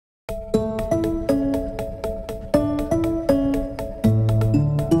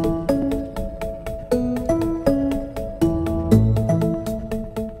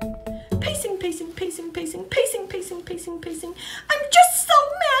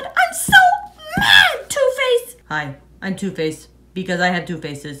Hi, I'm Two-Face, because I had two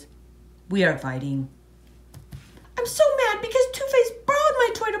faces. We are fighting. I'm so mad because Two-Face borrowed my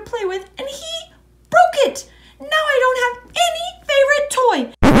toy to play with and he broke it! Now I don't have any favorite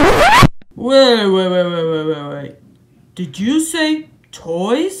toy! Wait. Did you say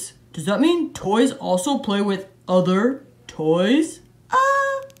toys? Does that mean toys also play with other toys?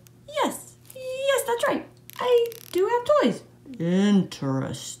 Yes. Yes, that's right. I do have toys.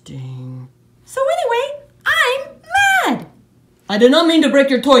 Interesting. So anyway, I'm mad! I did not mean to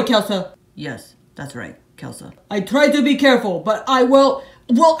break your toy, Kelsa. Yes, that's right, Kelsa. I tried to be careful, but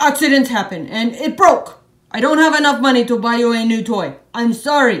accidents happen, and it broke. I don't have enough money to buy you a new toy. I'm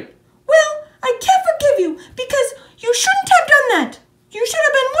sorry. Well, I can't forgive you, because you shouldn't have done that. You should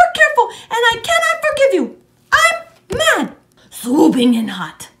have been more careful, and I cannot forgive you. I'm mad. Swooping in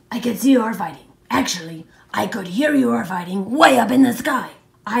hot. I could see you are fighting. Actually, I could hear you are fighting way up in the sky.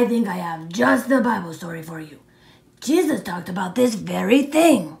 I think I have just the Bible story for you. Jesus talked about this very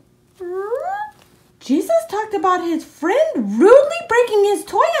thing. Jesus talked about his friend rudely breaking his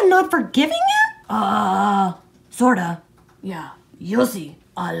toy and not forgiving him? Sorta. Yeah, you'll see.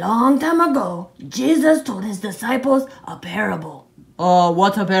 A long time ago, Jesus told his disciples a parable.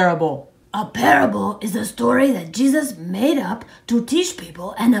 What's a parable? A parable is a story that Jesus made up to teach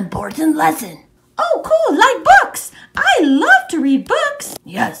people an important lesson. Oh, cool, like books. I love to read books.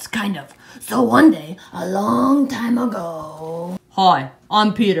 Yes, kind of. So one day, a long time ago... Hi,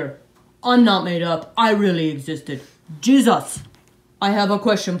 I'm Peter. I'm not made up. I really existed. Jesus, I have a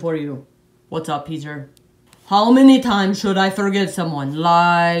question for you. What's up, Peter? How many times should I forgive someone?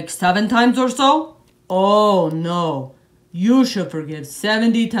 Like 7 times or so? Oh, no. You should forgive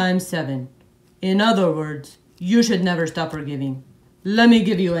 70 times 7. In other words, you should never stop forgiving. Let me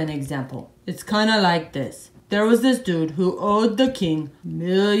give you an example. It's kind of like this. There was this dude who owed the king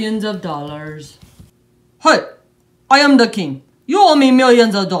millions of dollars. Hey, I am the king. You owe me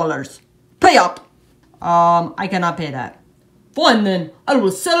millions of dollars. Pay up. I cannot pay that. Fine then, I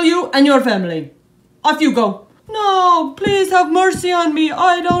will sell you and your family. Off you go. No, please have mercy on me.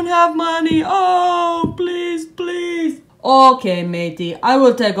 I don't have money. Oh, please. Okay, matey, I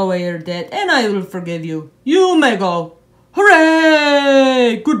will take away your debt and I will forgive you. You may go.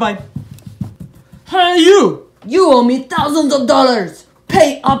 Hooray! Goodbye. Hey, you! You owe me thousands of dollars.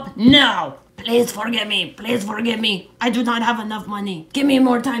 Pay up now. Please forgive me. Please forgive me. I do not have enough money. Give me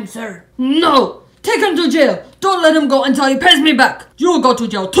more time, sir. No! Take him to jail. Don't let him go until he pays me back. You will go to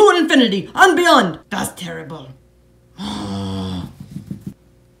jail to infinity and beyond. That's terrible. How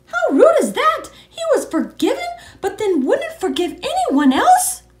rude is that? He was forgiven, but then wouldn't forgive anyone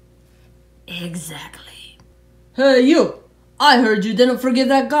else? Exactly. Hey, you. I heard you didn't forgive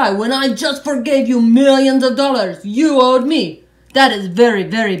that guy when I just forgave you millions of dollars you owed me. That is very,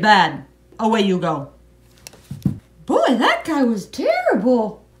 very bad. Away you go. Boy, that guy was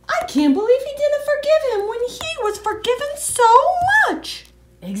terrible. I can't believe he didn't forgive him when he was forgiven so much.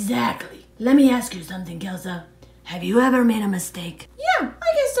 Exactly. Let me ask you something, Kelsa. Have you ever made a mistake? Yeah,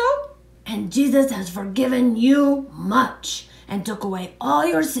 I guess so. And Jesus has forgiven you much and took away all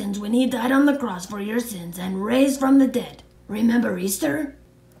your sins when he died on the cross for your sins and raised from the dead. Remember Easter?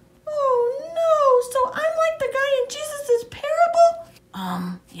 Oh no, so I'm like the guy in Jesus'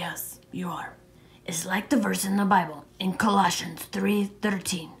 parable? Yes, you are. It's like the verse in the Bible in Colossians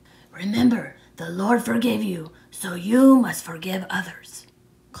 3:13. Remember, the Lord forgave you, so you must forgive others.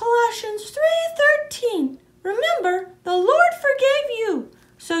 Colossians 3:13. Remember, the Lord forgave you,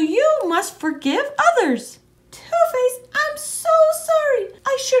 so you must forgive others. Two-Face, I'm so sorry.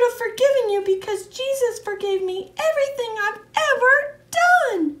 I should have forgiven you because Jesus forgave me everything I've ever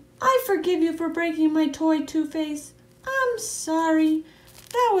done. I forgive you for breaking my toy, Two-Face. I'm sorry.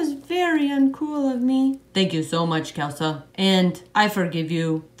 That was very uncool of me. Thank you so much, Kelsa. And I forgive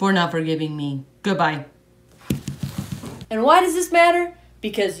you for not forgiving me. Goodbye. And why does this matter?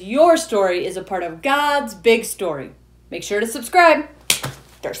 Because your story is a part of God's big story. Make sure to subscribe.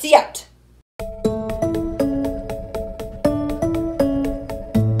 Darcy out.